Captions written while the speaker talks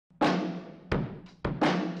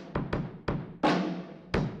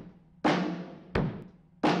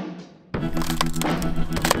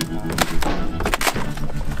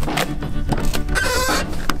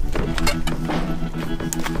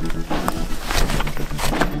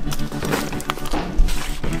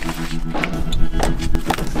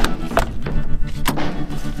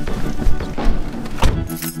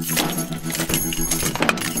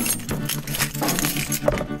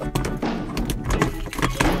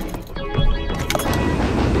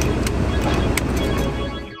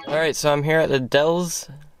Alright, so I'm here at the Dells,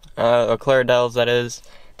 Eau Claire Dells that is,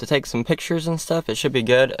 to take some pictures and stuff. It should be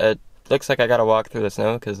good. It looks like I gotta walk through the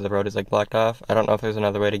snow because the road is like blocked off. I don't know if there's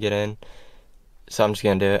another way to get in, so I'm just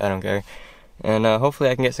gonna do it, I don't care. And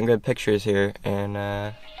hopefully I can get some good pictures here, and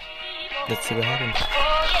let's see what happens.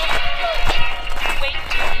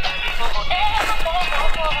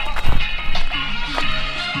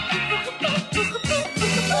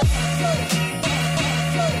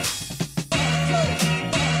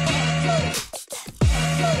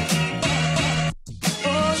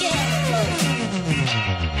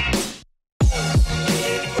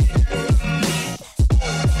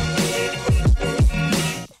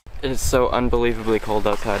 It's so unbelievably cold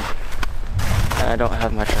outside. I don't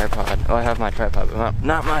have my tripod. Oh, I have my tripod, but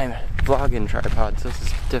not my vlogging tripod, so this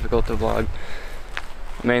is difficult to vlog.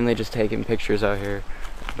 I'm mainly just taking pictures out here,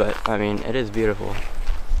 but I mean, it is beautiful.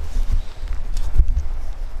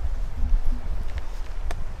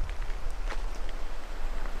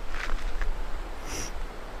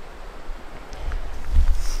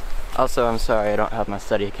 Also, I'm sorry I don't have my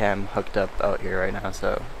Steadicam hooked up out here right now,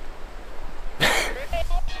 so.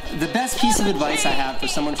 The best piece of advice I have for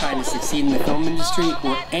someone trying to succeed in the film industry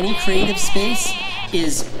or any creative space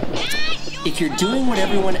is if you're doing what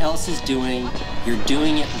everyone else is doing, you're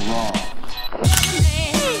doing it wrong.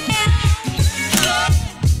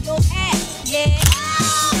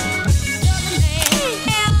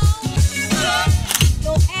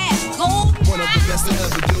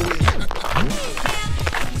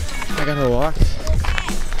 I gotta walk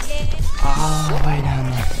all the way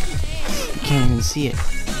down there. You can't even see it.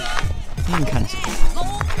 You can kind of see it.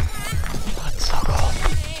 Oh, it's so cold.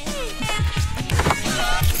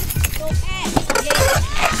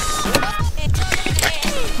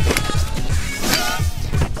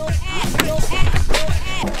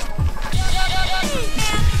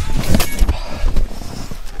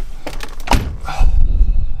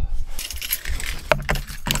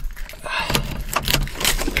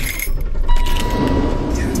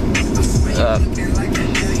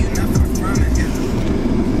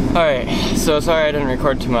 Alright, so sorry I didn't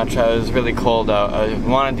record too much. I was really cold out. I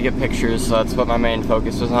wanted to get pictures, so that's what my main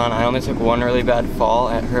focus was on. I only took one really bad fall,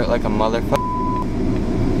 and it hurt like a motherfucker.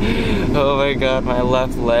 Oh my god, my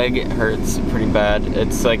left leg hurts pretty bad.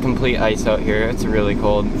 It's like complete ice out here. It's really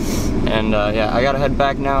cold. And yeah, I gotta head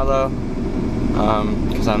back now though,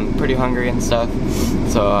 because I'm pretty hungry and stuff.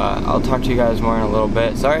 So I'll talk to you guys more in a little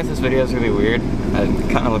bit. Sorry if this video is really weird. I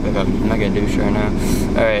kind of look like a mega douche right now.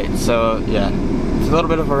 Alright, so yeah. It's a little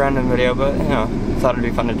bit of a random video, but you know, thought it'd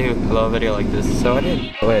be fun to do a little video like this, so I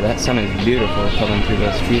did. Oh wait, that sun is beautiful coming through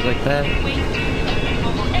those trees like that.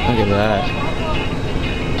 Look at that.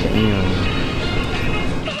 Damn.